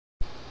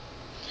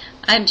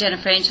I'm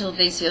Jennifer Angel,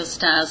 these are your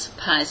stars,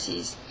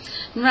 Pisces.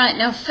 Right,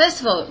 now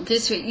first of all,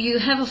 this week you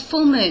have a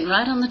full moon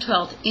right on the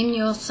 12th in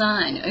your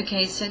sign,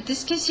 okay, so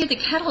this gives you the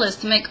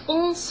catalyst to make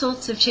all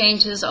sorts of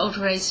changes,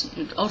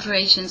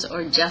 alterations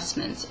or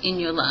adjustments in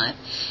your life.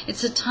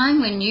 It's a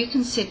time when you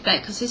can sit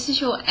back, because this is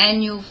your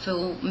annual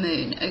full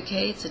moon,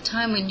 okay, it's a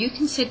time when you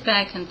can sit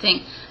back and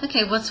think,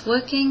 okay, what's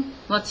working,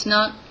 what's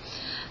not,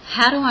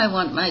 how do I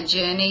want my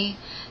journey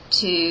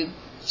to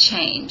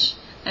change?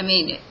 I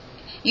mean,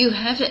 you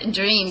have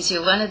dreams.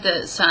 You're one of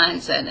the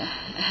signs that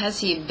has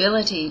the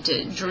ability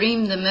to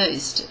dream the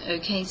most,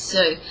 okay?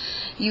 So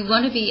you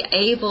want to be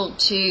able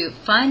to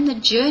find the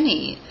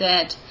journey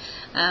that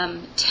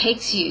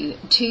takes you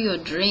to your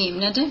dream.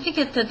 Now don't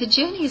forget that the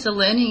journey is a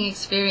learning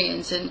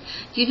experience, and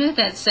you know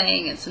that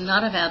saying, it's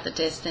not about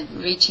the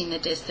reaching the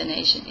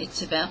destination,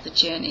 it's about the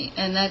journey.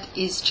 And that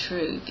is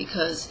true,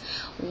 because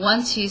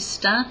once you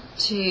start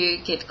to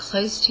get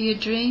close to your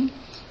dream,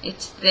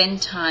 it's then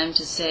time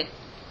to set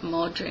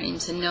more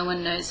dreams, and no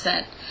one knows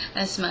that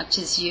as much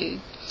as you.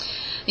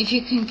 If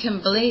you can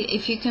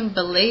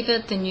believe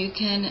it, then you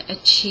can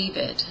achieve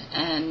it.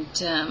 And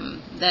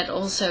that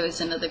also is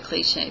another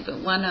cliche, but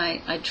one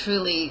I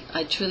truly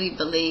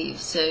believe.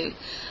 So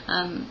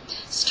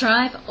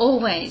strive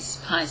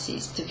always,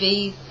 Pisces, to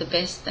be the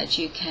best that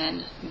you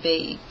can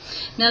be.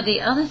 Now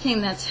the other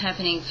thing that's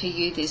happening for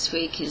you this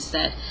week is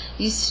that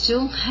you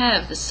still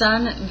have the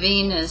Sun,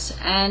 Venus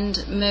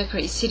and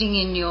Mercury sitting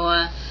in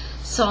your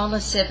solar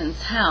 7th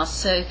house,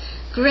 so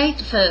great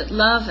for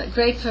love,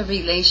 great for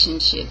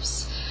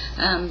relationships.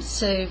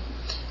 So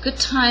good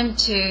time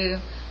to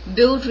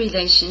build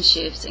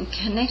relationships and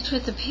connect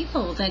with the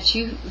people that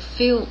you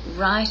feel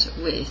right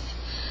with,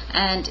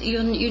 and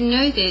you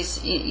know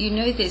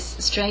this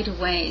straight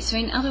away. So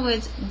in other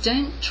words,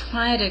 don't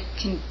try to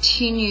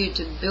continue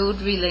to build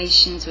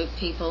relations with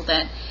people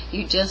that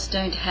you just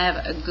don't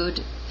have a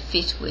good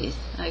fit with,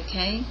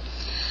 okay?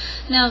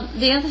 Now,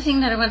 the other thing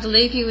that I want to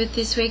leave you with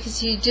this week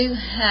is you do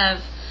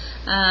have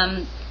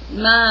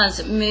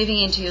Mars moving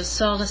into your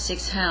solar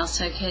 6th house,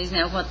 okay?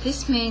 Now, what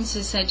this means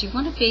is that you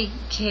want to be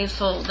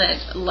careful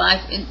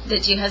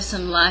that you have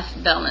some life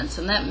balance,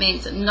 and that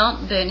means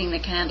not burning the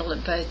candle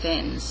at both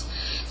ends.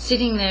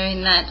 Sitting there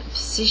in that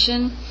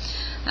position,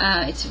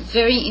 it's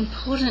very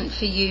important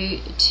for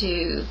you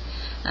to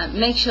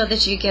make sure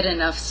that you get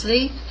enough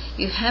sleep,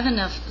 you have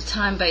enough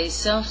time by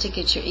yourself to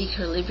get your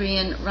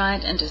equilibrium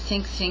right and to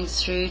think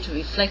things through, to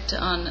reflect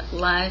on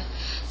life,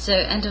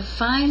 and to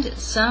find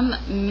some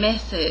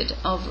method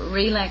of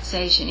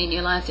relaxation in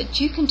your life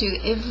that you can do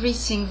every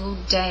single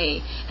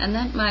day. And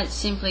that might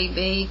simply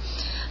be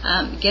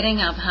getting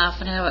up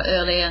half an hour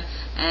earlier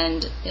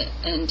and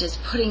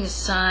just putting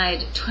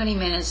aside 20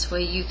 minutes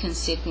where you can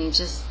sit and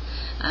just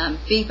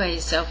be by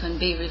yourself and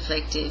be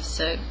reflective.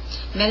 So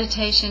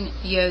meditation,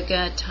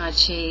 yoga, tai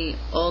chi,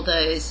 all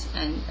those,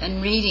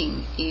 and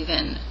reading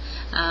even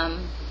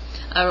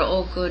are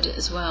all good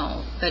as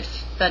well. But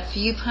for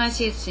you,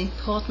 Pisces, it's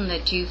important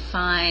that you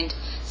find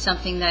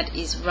something that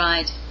is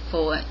right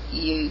for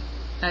you,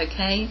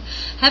 okay?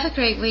 Have a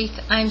great week.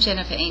 I'm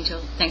Jennifer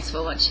Angel. Thanks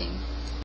for watching.